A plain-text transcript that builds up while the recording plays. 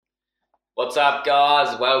What's up,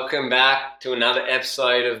 guys? Welcome back to another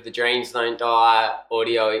episode of the Dreams Don't Die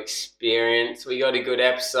audio experience. We got a good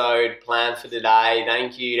episode planned for today.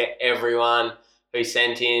 Thank you to everyone who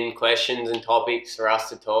sent in questions and topics for us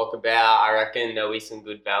to talk about. I reckon there'll be some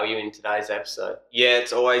good value in today's episode. Yeah,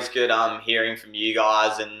 it's always good hearing from you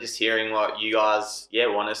guys and just hearing what you guys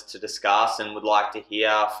want us to discuss and would like to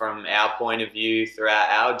hear from our point of view throughout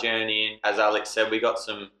our journey. And as Alex said, we got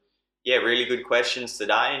some really good questions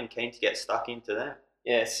today and keen to get stuck into them.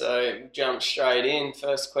 Yeah, so jump straight in.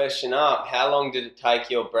 First question up. How long did it take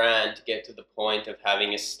your brand to get to the point of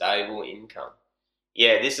having a stable income?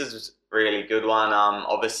 Yeah, this is a really good one.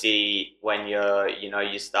 Obviously when you're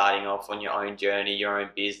starting off on your own journey, your own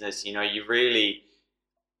business, you really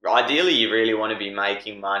ideally you really want to be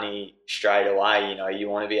making money straight away. You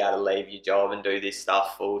want to be able to leave your job and do this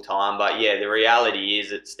stuff full time. But yeah, the reality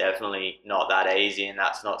is it's definitely not that easy, and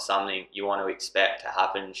that's not something you want to expect to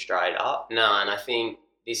happen straight up. No, and I think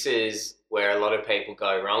this is where a lot of people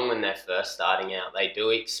go wrong when they're first starting out. They do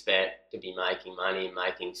expect to be making money and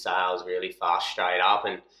making sales really fast straight up,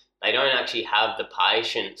 and they don't actually have the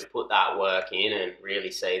patience to put that work in and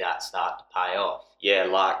really see that start to pay off. Yeah,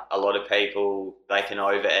 like a lot of people, they can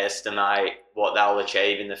overestimate what they'll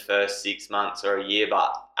achieve in the first 6 months or a year,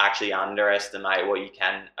 but actually underestimate what you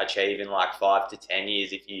can achieve in like 5 to 10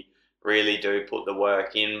 years if you really do put the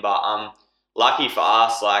work in. But lucky for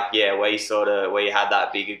us, we had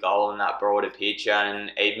that bigger goal and that broader picture,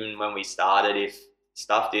 and even when we started, if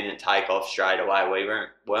stuff didn't take off straight away, we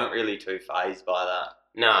weren't really too fazed by that.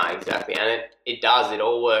 No, exactly. And it does. It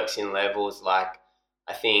all works in levels. Like,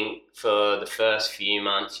 I think for the first few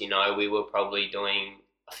months, we were probably doing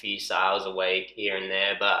a few sales a week here and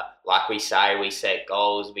there. But like we say, we set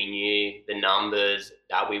goals. We knew the numbers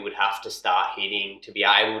that we would have to start hitting to be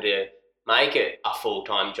able to make it a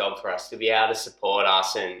full-time job for us, to be able to support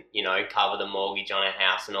us and, cover the mortgage on our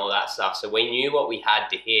house and all that stuff. So we knew what we had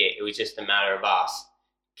to hit. It was just a matter of us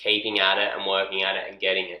keeping at it and working at it and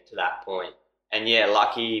getting it to that point. And yeah,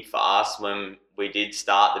 lucky for us, when we did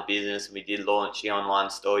start the business, we did launch the online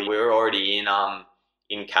store, we were already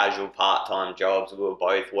in casual part-time jobs. We were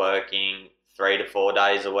both working 3 to 4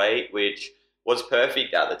 days a week, which was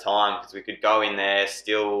perfect at the time because we could go in there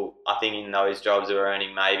still. I think in those jobs we were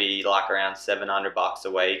earning maybe like around $700 a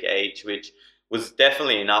week each, which was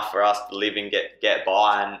definitely enough for us to live and get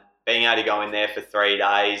by. And being able to go in there for 3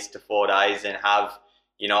 days to 4 days and have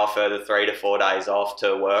a further 3 to 4 days off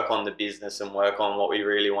to work on the business and work on what we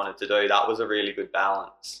really wanted to do, that was a really good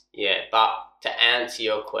balance. Yeah, but to answer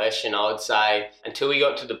your question, I would say until we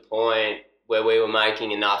got to the point where we were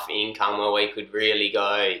making enough income where we could really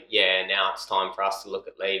go, yeah, now it's time for us to look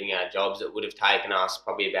at leaving our jobs, it would have taken us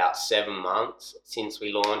probably about 7 months since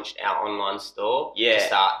we launched our online store to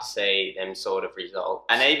start to see them sort of results.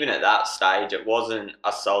 And even at that stage, it wasn't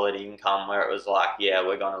a solid income where it was like, yeah,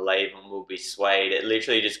 we're going to leave and we'll be sweet. It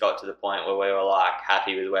literally just got to the point where we were like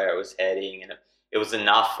happy with where it was heading, and it was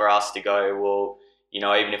enough for us to go, well,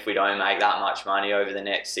 even if we don't make that much money over the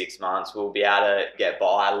next 6 months, we'll be able to get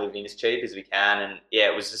by living as cheap as we can. And yeah,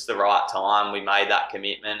 it was just the right time. We made that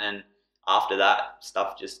commitment, and after that,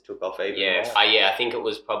 stuff just took off even more. I think it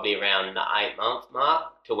was probably around the 8-month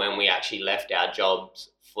mark to when we actually left our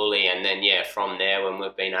jobs fully. And then, from there, when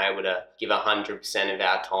we've been able to give 100% of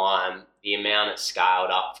our time, the amount it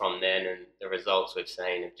scaled up from then, and the results we've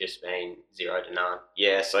seen have just been 0 to none.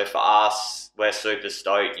 Yeah, so for us, we're super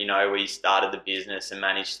stoked. We started the business and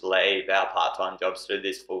managed to leave our part-time jobs to do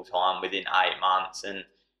this full-time within 8 months. And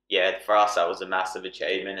yeah, for us, that was a massive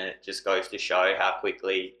achievement, and it just goes to show how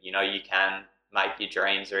quickly, you can make your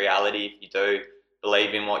dreams a reality if you do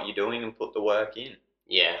believe in what you're doing and put the work in.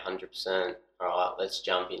 Yeah, 100%. All right, let's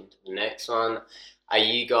jump into the next one. Are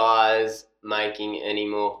you guys making any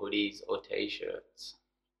more hoodies or t-shirts?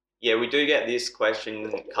 Yeah, we do get this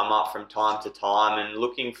question come up from time to time, and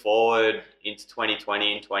looking forward into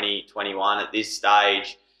 2020 and 2021 at this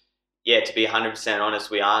stage, to be 100%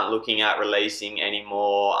 honest, we aren't looking at releasing any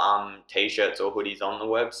more t-shirts or hoodies on the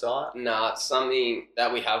website. No, it's something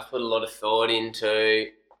that we have put a lot of thought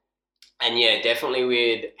into. And definitely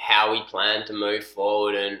with how we plan to move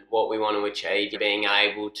forward and what we want to achieve, being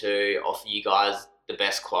able to offer you guys the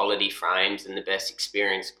best quality frames and the best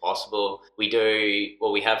experience possible.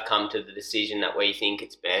 We have come to the decision that we think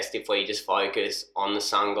it's best if we just focus on the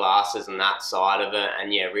sunglasses and that side of it,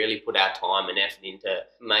 and really put our time and effort into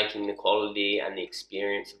making the quality and the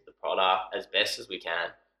experience of the product as best as we can.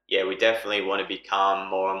 Yeah, we definitely want to become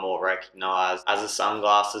more and more recognised as a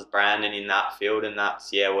sunglasses brand and in that field, and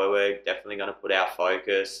that's where we're definitely going to put our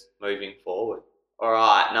focus moving forward. All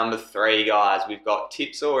right, number 3, guys, we've got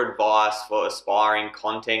tips or advice for aspiring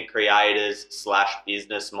content creators slash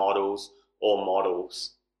business models or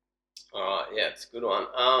models. All right, yeah, it's a good one.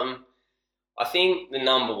 I think the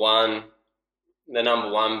number one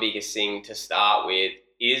biggest thing to start with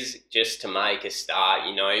is just to make a start.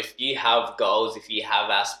 You know, if you have goals, if you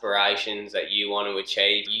have aspirations that you want to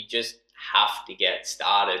achieve, you just have to get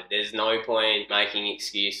started. There's no point making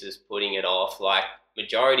excuses, putting it off. Like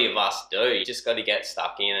majority of us do. You just got to get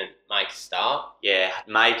stuck in and make a start. Yeah,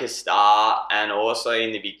 make a start, and also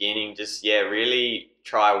in the beginning, just really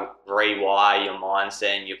try rewire your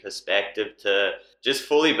mindset and your perspective to just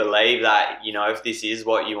fully believe that, if this is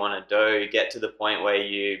what you want to do, get to the point where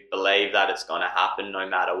you believe that it's going to happen no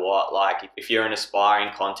matter what. Like if you're an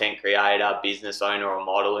aspiring content creator, business owner or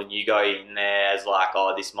model, and you go in there as like,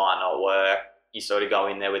 oh, this might not work, you sort of go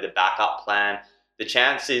in there with a backup plan, the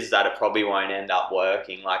chance is that it probably won't end up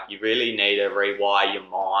working. Like you really need to rewire your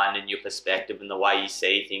mind and your perspective and the way you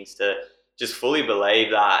see things to just fully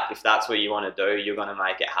believe that if that's what you want to do, you're going to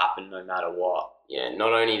make it happen no matter what. Yeah,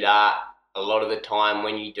 not only that, a lot of the time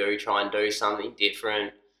when you do try and do something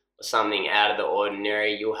different or something out of the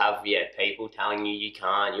ordinary, you'll have people telling you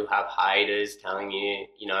can't. You'll have haters telling you,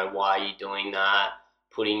 why are you doing that,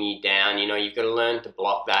 putting you down. You've got to learn to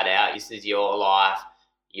block that out. This is your life,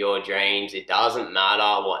 your dreams. It doesn't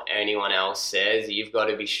matter what anyone else says. You've got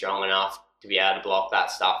to be strong enough to be able to block that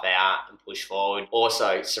stuff out and push forward.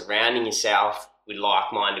 Also, surrounding yourself with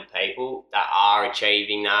like-minded people that are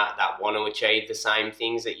achieving that want to achieve the same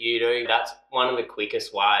things that you do. That's one of the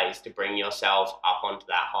quickest ways to bring yourself up onto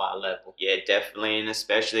that higher level. Yeah, definitely, and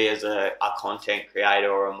especially as a content creator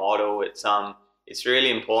or a model, it's really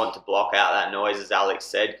important to block out that noise, as Alex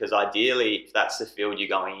said, because ideally, if that's the field you're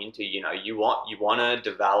going into, you want to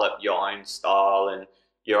develop your own style and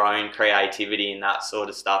your own creativity and that sort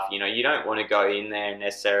of stuff. You don't want to go in there and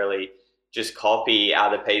necessarily just copy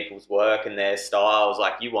other people's work and their styles.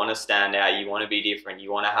 Like you want to stand out, you want to be different, you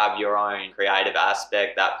want to have your own creative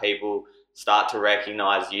aspect that people start to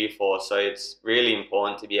recognize you for. So it's really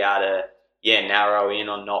important to be able to narrow in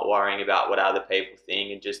on not worrying about what other people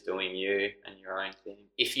think and just doing you and your own thing.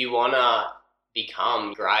 If you want to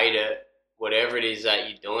become great at whatever it is that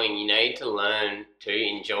you're doing, you need to learn to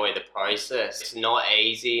enjoy the process. It's not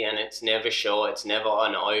easy and it's never short. It's never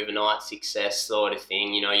an overnight success sort of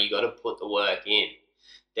thing. You got to put the work in.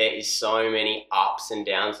 There is so many ups and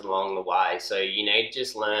downs along the way. So you need to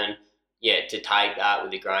just learn, to take that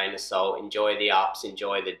with a grain of salt, enjoy the ups,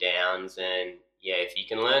 enjoy the downs. And if you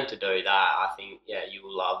can learn to do that, I think, you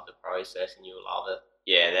will love the process and you'll love it.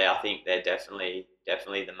 Yeah, I think they're definitely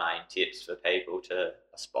the main tips for people to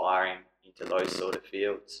aspiring into those sort of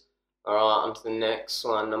fields. All right, on to the next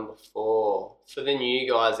one, number 4. For the new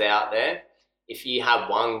guys out there, if you have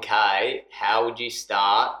 1K, how would you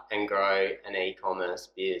start and grow an e-commerce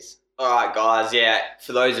biz? All right, guys,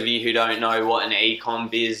 for those of you who don't know what an e-com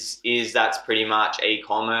biz is, that's pretty much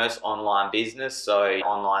e-commerce, online business, so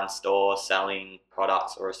online store selling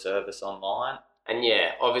products or a service online. And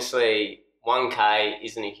obviously 1K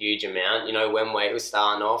isn't a huge amount. When we were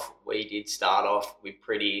starting off, we did start off with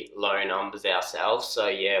pretty low numbers ourselves. So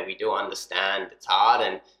we do understand it's hard,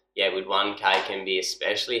 and with 1K can be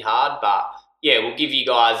especially hard. But we'll give you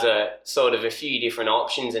guys a sort of a few different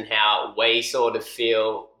options and how we sort of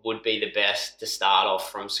feel would be the best to start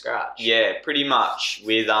off from scratch. Yeah, pretty much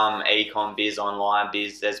with e-com biz, online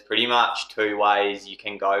biz, there's pretty much 2 ways you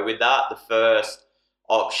can go with that. The first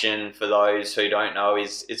option, for those who don't know,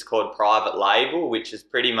 is it's called private label, which is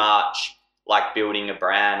pretty much like building a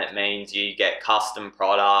brand. It means you get custom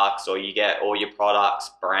products, or you get all your products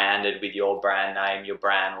branded with your brand name, your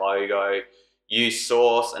brand logo. You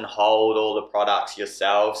source and hold all the products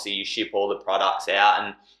yourself, so you ship all the products out.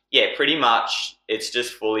 And pretty much it's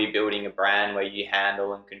just fully building a brand where you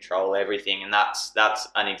handle and control everything. And that's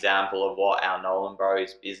an example of what our Nolan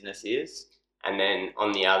Bros business is. And then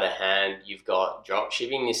on the other hand, you've got drop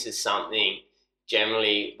shipping. This is something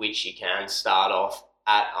generally which you can start off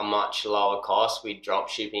at a much lower cost. With drop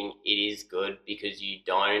shipping, it is good because you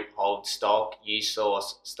don't hold stock. You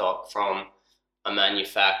source stock from a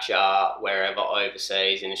manufacturer wherever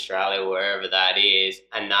overseas, in Australia, wherever that is,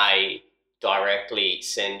 and they directly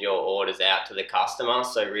send your orders out to the customer.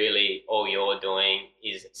 So really all you're doing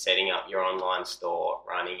is setting up your online store,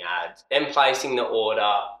 running ads, then placing the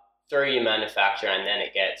order through your manufacturer, and then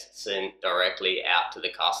it gets sent directly out to the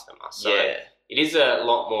customer. So it is a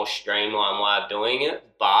lot more streamlined way of doing it,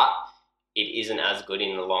 but it isn't as good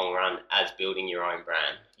in the long run as building your own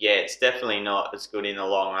brand. Yeah, it's definitely not as good in the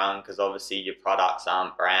long run because obviously your products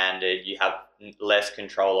aren't branded. You have less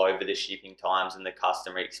control over the shipping times and the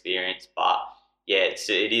customer experience, but yeah,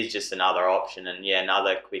 it is just another option. And yeah,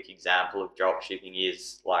 another quick example of drop shipping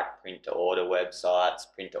is like print to order websites,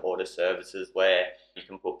 print to order services where you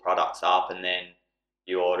can put products up and then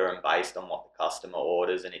you order them based on what the customer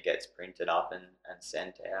orders and it gets printed up and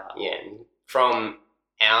sent out. Yeah, and from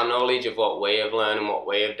our knowledge of what we have learned and what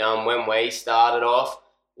we have done, when we started off,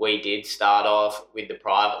 we did start off with the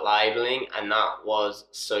private labeling, and that was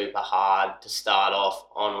super hard to start off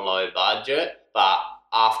on a low budget. But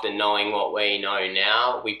after knowing what we know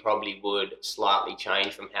now, we probably would slightly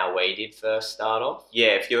change from how we did first start off. Yeah,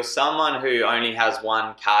 if you're someone who only has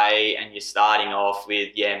 1K and you're starting off with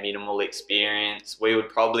minimal experience, we would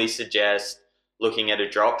probably suggest looking at a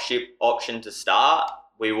drop ship option to start.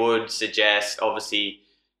 We would suggest obviously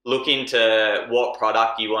look into what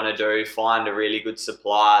product you want to do, find a really good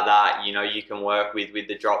supplier that you can work with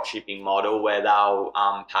the drop shipping model where they'll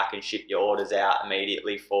pack and ship your orders out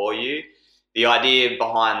immediately for you. The idea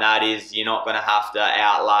behind that is you're not going to have to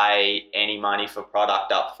outlay any money for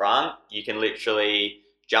product up front. You can literally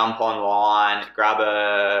jump online, grab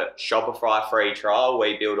a Shopify free trial.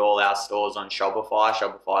 We build all our stores on Shopify.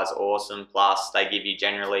 Shopify is awesome. Plus, they give you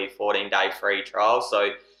generally 14-day free trial. So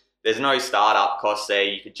there's no startup cost there.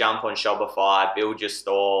 You could jump on Shopify, build your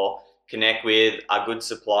store, connect with a good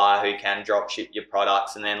supplier who can drop ship your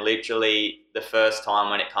products. And then literally the first time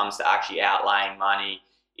when it comes to actually outlaying money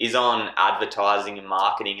is on advertising and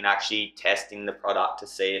marketing and actually testing the product to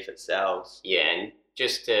see if it sells. Yeah, and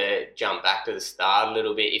just to jump back to the start a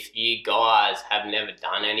little bit, if you guys have never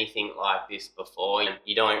done anything like this before,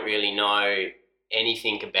 you don't really know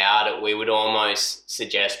anything about it, we would almost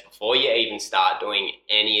suggest before you even start doing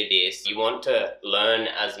any of this, you want to learn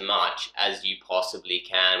as much as you possibly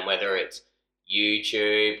can, whether it's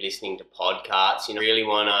YouTube, listening to podcasts. You really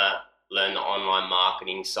want to learn the online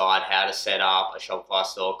marketing side, how to set up a Shopify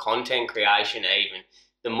store, content creation even.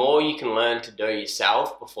 The more you can learn to do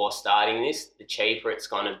yourself before starting this, the cheaper it's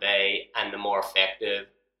going to be and the more effective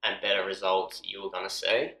and better results you're going to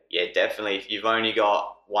see. Yeah, definitely. If you've only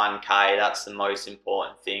got 1K, that's the most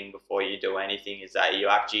important thing before you do anything, is that you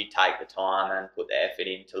actually take the time and put the effort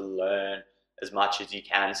in to learn as much as you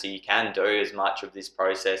can so you can do as much of this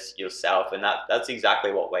process yourself. And that's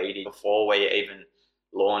exactly what we did. Before we even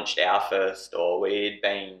launched our first store, we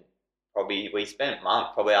spent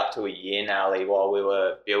months, probably up to a year now, while we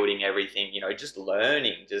were building everything, just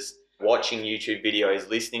learning, just watching YouTube videos,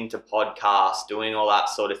 listening to podcasts, doing all that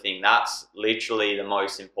sort of thing. That's literally the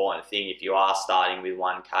most important thing if you are starting with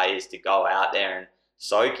 1K, is to go out there and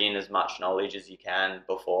soak in as much knowledge as you can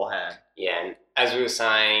beforehand. Yeah, and as we were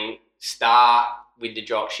saying, start with the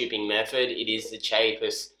drop shipping method. It is the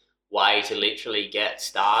cheapest way to literally get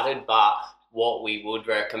started, but what we would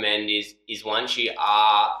recommend is once you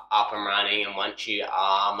are up and running and once you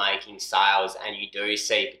are making sales and you do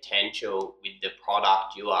see potential with the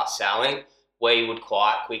product you are selling, we would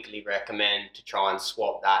quite quickly recommend to try and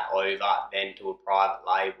swap that over then to a private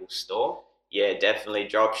label store. Yeah, definitely.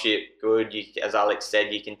 Dropship, good. As Alex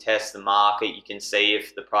said, you can test the market. You can see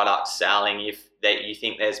if the product's selling, if that you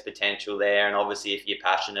think there's potential there. And obviously, if you're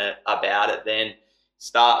passionate about it, then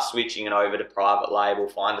start switching it over to private label.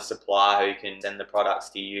 Find a supplier who can send the products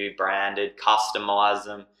to you, branded, customize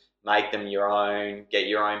them, make them your own, get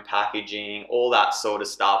your own packaging, all that sort of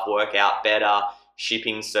stuff. Work out better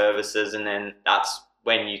shipping services, and then that's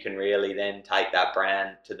when you can really then take that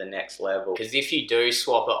brand to the next level. Because if you do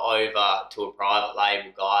swap it over to a private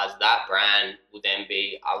label, guys, that brand will then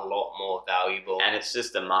be a lot more valuable. And it's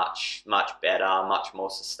just a much better, much more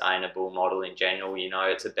sustainable model in general.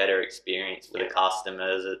 It's a better experience for the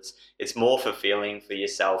customers. It's more fulfilling for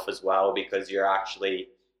yourself as well, because you're actually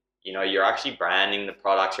branding the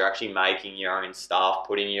products. You're actually making your own stuff,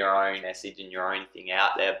 putting your own message and your own thing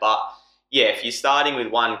out there. But yeah, if you're starting with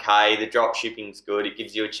 1K, the drop shipping's good. It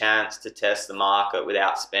gives you a chance to test the market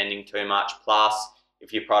without spending too much. Plus,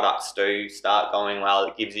 if your products do start going well,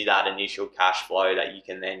 it gives you that initial cash flow that you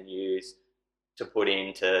can then use to put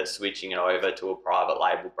into switching it over to a private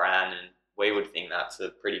label brand. And we would think that's a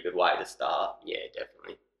pretty good way to start. Yeah,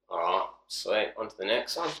 definitely. All right, sweet. On to the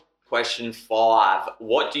next one. Question 5.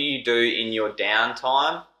 What do you do in your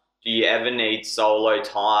downtime? Do you ever need solo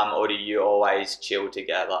time, or do you always chill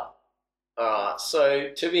together? So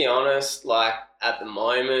to be honest, at the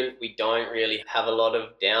moment, we don't really have a lot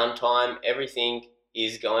of downtime. Everything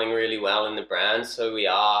is going really well in the brand, so we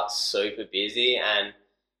are super busy. And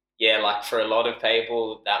yeah, for a lot of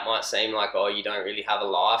people, that might seem like, oh, you don't really have a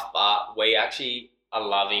life, but we actually are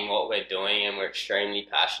loving what we're doing and we're extremely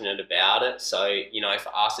passionate about it. So,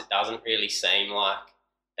 for us, it doesn't really seem like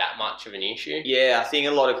that much of an issue? Yeah, I think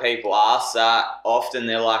a lot of people ask that. Often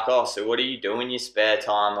they're like, oh, so what do you do in your spare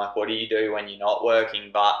time? Like, what do you do when you're not working?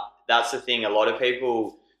 But that's the thing, a lot of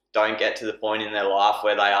people don't get to the point in their life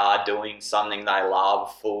where they are doing something they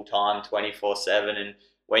love full time, 24/7. And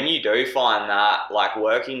when you do find that, like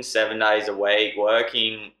working 7 days a week,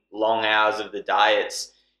 working long hours of the day,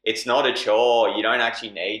 it's not a chore. You don't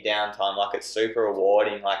actually need downtime. Like, it's super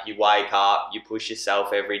rewarding. Like, you wake up, you push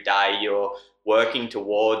yourself every day, you're working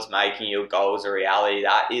towards making your goals a reality.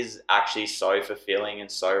 That is actually so fulfilling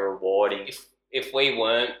and so rewarding. If we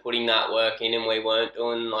weren't putting that work in and we weren't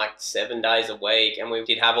doing like 7 days a week and we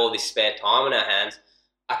did have all this spare time in our hands,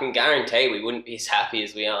 I can guarantee we wouldn't be as happy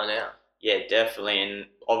as we are now. Yeah, definitely. And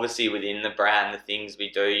obviously within the brand, the things we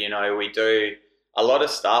do, we do a lot of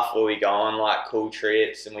stuff where we go on like cool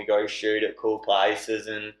trips and we go shoot at cool places,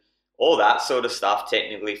 and all that sort of stuff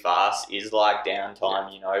technically for us is like downtime.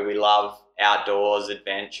 We love outdoors,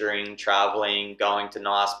 adventuring, traveling, going to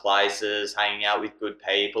nice places, hanging out with good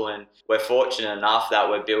people, and we're fortunate enough that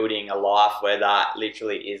we're building a life where that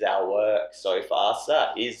literally is our work. So for us,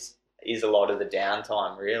 that is a lot of the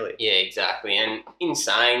downtime, really. Yeah, exactly. And in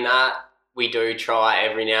saying that, we do try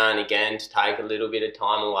every now and again to take a little bit of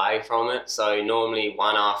time away from it. So normally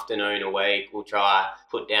one afternoon a week, we'll try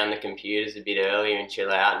put down the computers a bit earlier and chill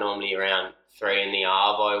out. Normally around 3 in the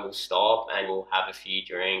arvo, we'll stop and we'll have a few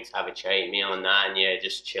drinks, have a cheap meal and that, and yeah,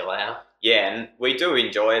 just chill out. Yeah, and we do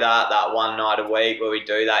enjoy that one night a week where we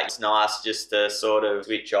do that. It's nice just to sort of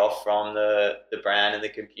switch off from the brand and the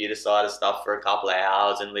computer side of stuff for a couple of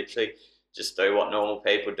hours and literally just do what normal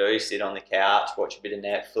people do, sit on the couch, watch a bit of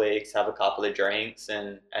Netflix, have a couple of drinks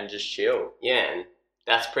and just chill. Yeah, and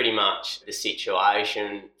that's pretty much the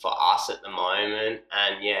situation for us at the moment.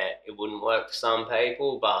 And yeah, it wouldn't work for some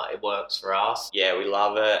people, but it works for us. Yeah, we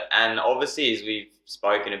love it. And obviously, as we've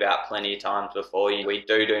spoken about plenty of times before, we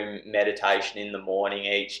do meditation in the morning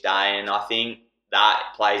each day. And I think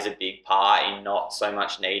that plays a big part in not so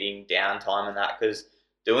much needing downtime and that, because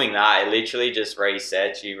doing that, it literally just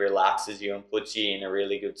resets you, relaxes you, and puts you in a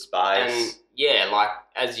really good space. And yeah, like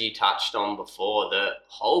as you touched on before, the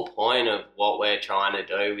whole point of what we're trying to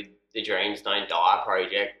do with the Dreams Don't Die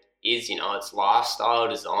project is, it's lifestyle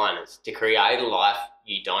design. It's to create a life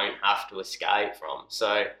you don't have to escape from.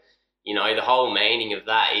 So, the whole meaning of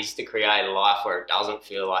that is to create a life where it doesn't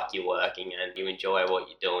feel like you're working and you enjoy what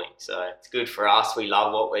you're doing. So it's good for us. We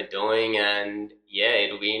love what we're doing, and yeah,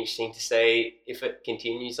 it'll be interesting to see if it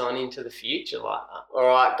continues on into the future like that. All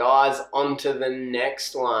right, guys, on to the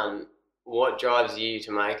next one. What drives you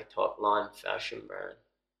to make a top-line fashion brand?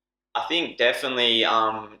 I think definitely,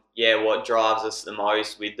 what drives us the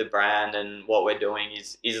most with the brand and what we're doing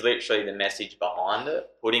is literally the message behind it.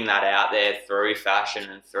 Putting that out there through fashion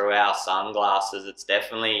and through our sunglasses, it's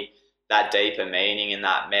definitely that deeper meaning and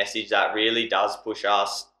that message that really does push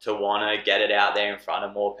us to want to get it out there in front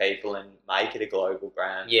of more people and make it a global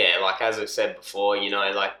brand. Yeah, like as I've said before,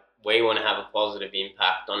 like we want to have a positive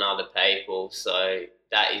impact on other people, so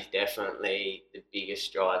that is definitely the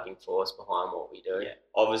biggest driving force behind what we do. Yeah.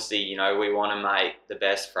 Obviously, we want to make the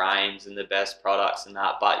best frames and the best products and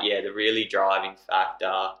that, but yeah, the really driving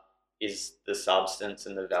factor is the substance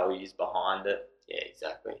and the values behind it. Yeah,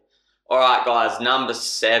 exactly. All right, guys, number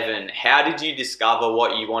 7. How did you discover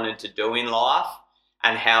what you wanted to do in life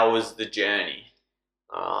and how was the journey?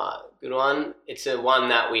 Good one. It's a one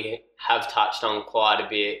that we have touched on quite a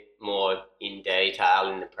bit more in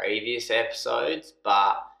detail in the previous episodes,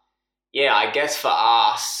 but yeah, I guess for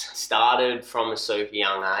us, started from a super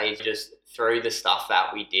young age, just through the stuff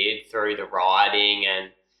that we did, through the riding,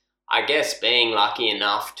 and I guess being lucky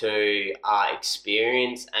enough to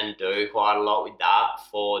experience and do quite a lot with that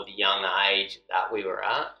for the young age that we were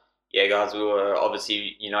at. Yeah, guys, we were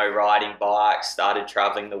obviously, riding bikes, started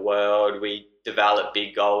traveling the world. We developed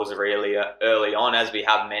big goals really early on, as we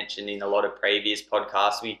have mentioned in a lot of previous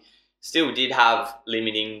podcasts. We still did have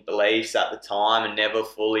limiting beliefs at the time and never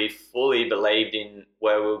fully believed in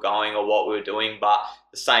where we were going or what we were doing. But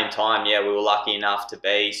at the same time, yeah, we were lucky enough to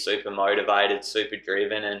be super motivated, super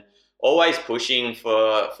driven, and always pushing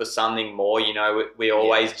for something more. We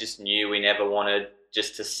always just knew we never wanted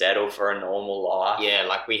just to settle for a normal life. Yeah,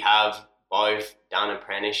 like we have both done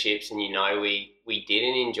apprenticeships and we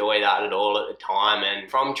didn't enjoy that at all at the time, and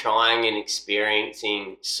from trying and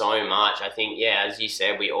experiencing so much, I think, yeah, as you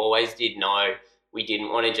said, we always did know we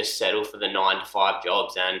didn't want to just settle for the 9-to-5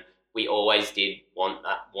 jobs, and we always did want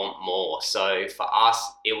more. So for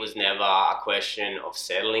us, it was never a question of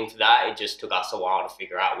settling for that. It just took us a while to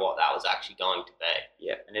figure out what that was actually going to be.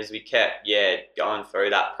 Yeah, and as we kept going through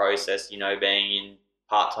that process, being in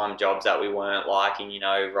part-time jobs that we weren't liking,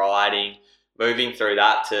 riding, moving through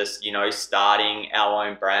that to, starting our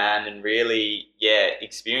own brand and really,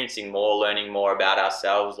 experiencing more, learning more about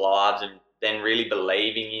ourselves, lives, and then really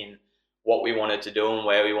believing in what we wanted to do and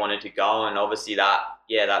where we wanted to go. And obviously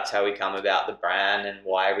that's how we come about the brand and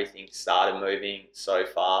why everything started moving so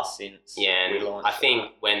fast since Yeah, and we launched. I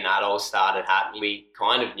think when that all started happening, we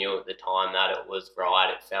kind of knew at the time that it was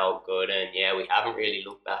right, it felt good, and we haven't really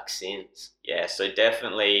looked back since. Yeah, so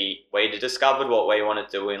definitely we discovered what we want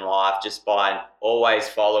to do in life just by always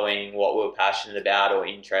following what we were passionate about or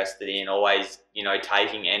interested in, always,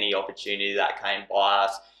 taking any opportunity that came by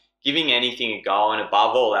us, giving anything a go, and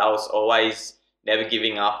above all else, always never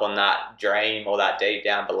giving up on that dream or that deep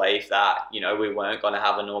down belief that, we weren't going to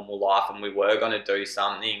have a normal life and we were going to do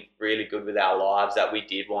something really good with our lives that we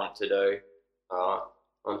did want to do. All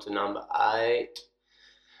right, on to number 8.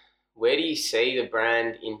 Where do you see the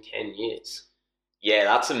brand in 10 years? Yeah,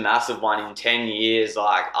 that's a massive one. In 10 years,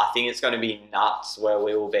 I think it's going to be nuts where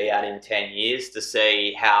we will be at in 10 years to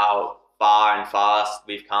see how far and fast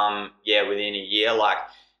we've come, within a year.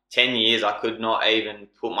 10 years, I could not even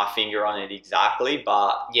put my finger on it exactly,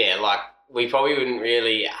 but... Yeah, we probably wouldn't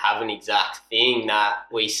really have an exact thing that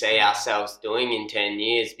we see ourselves doing in 10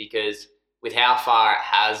 years, because with how far it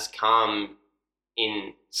has come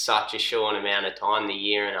in such a short amount of time, the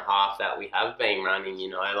year and a half that we have been running,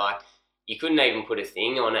 you couldn't even put a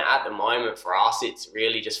thing on it. At the moment, for us, it's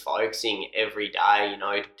really just focusing every day,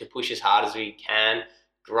 to push as hard as we can,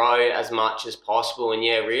 grow as much as possible, and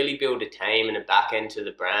really build a team and a back end to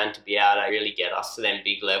the brand to be able to really get us to them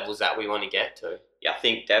big levels that we want to get to. Yeah, I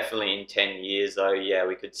think definitely in 10 years though,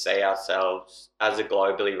 we could see ourselves as a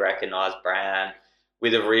globally recognised brand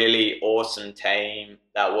with a really awesome team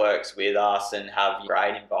that works with us and have a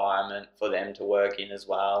great environment for them to work in as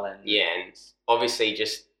well. And obviously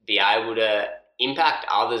just be able to impact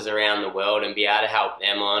others around the world and be able to help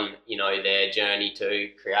them on, their journey to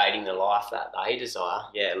creating the life that they desire.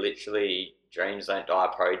 Yeah, literally Dreams Don't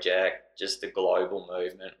Die project, just a global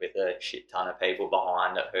movement with a shit ton of people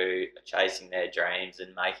behind it who are chasing their dreams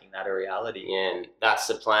and making that a reality. Yeah, and that's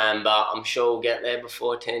the plan, but I'm sure we'll get there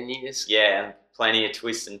before 10 years. Yeah, and plenty of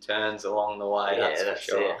twists and turns along the way, that's for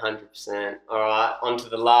sure. It, 100%. All right, on to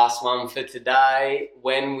the last one for today.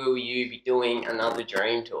 When will you be doing another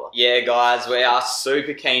dream tour? Yeah, guys, we are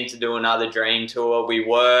super keen to do another dream tour. We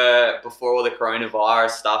were, before all the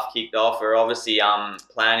coronavirus stuff kicked off, we we're obviously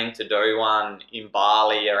planning to do one in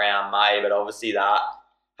Bali around May, but obviously that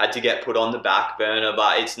had to get put on the back burner.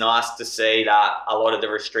 But it's nice to see that a lot of the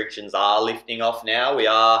restrictions are lifting off now. We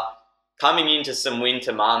are coming into some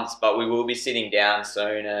winter months, but we will be sitting down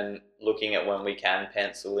soon and looking at when we can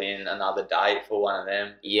pencil in another date for one of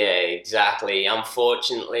them. Yeah, exactly.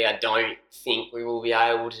 Unfortunately, I don't think we will be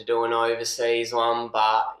able to do an overseas one,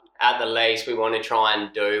 but at the least we want to try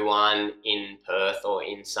and do one in Perth or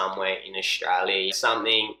in somewhere in Australia.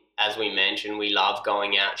 Something, as we mentioned, we love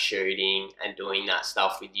going out shooting and doing that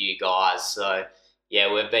stuff with you guys. So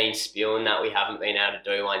yeah, we've been spewing that we haven't been able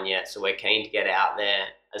to do one yet, so we're keen to get out there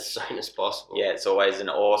as soon as possible. Yeah, it's always an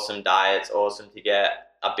awesome day. It's awesome to get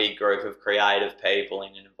a big group of creative people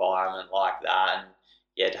in an environment like that,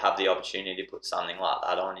 and to have the opportunity to put something like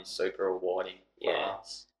that on is super rewarding for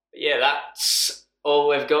us. But yeah, that's all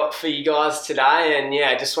we've got for you guys today, and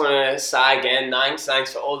I just want to say again,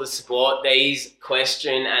 thanks for all the support. These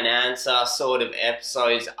question and answer sort of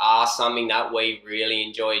episodes are something that we really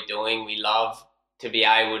enjoy doing. We love to be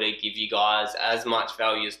able to give you guys as much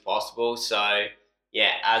value as possible. So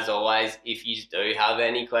as always, if you do have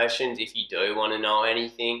any questions, if you do want to know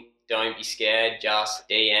anything, don't be scared. Just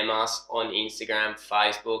DM us on Instagram,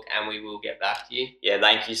 Facebook, and we will get back to you. Yeah,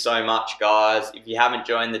 thank you so much, guys. If you haven't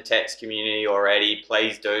joined the text community already,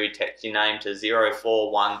 please do text your name to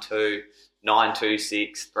 0412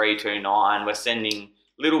 926 329. We're sending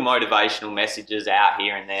little motivational messages out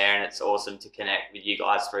here and there, and it's awesome to connect with you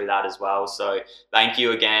guys through that as well. So thank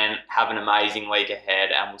you again. Have an amazing week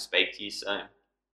ahead, and we'll speak to you soon.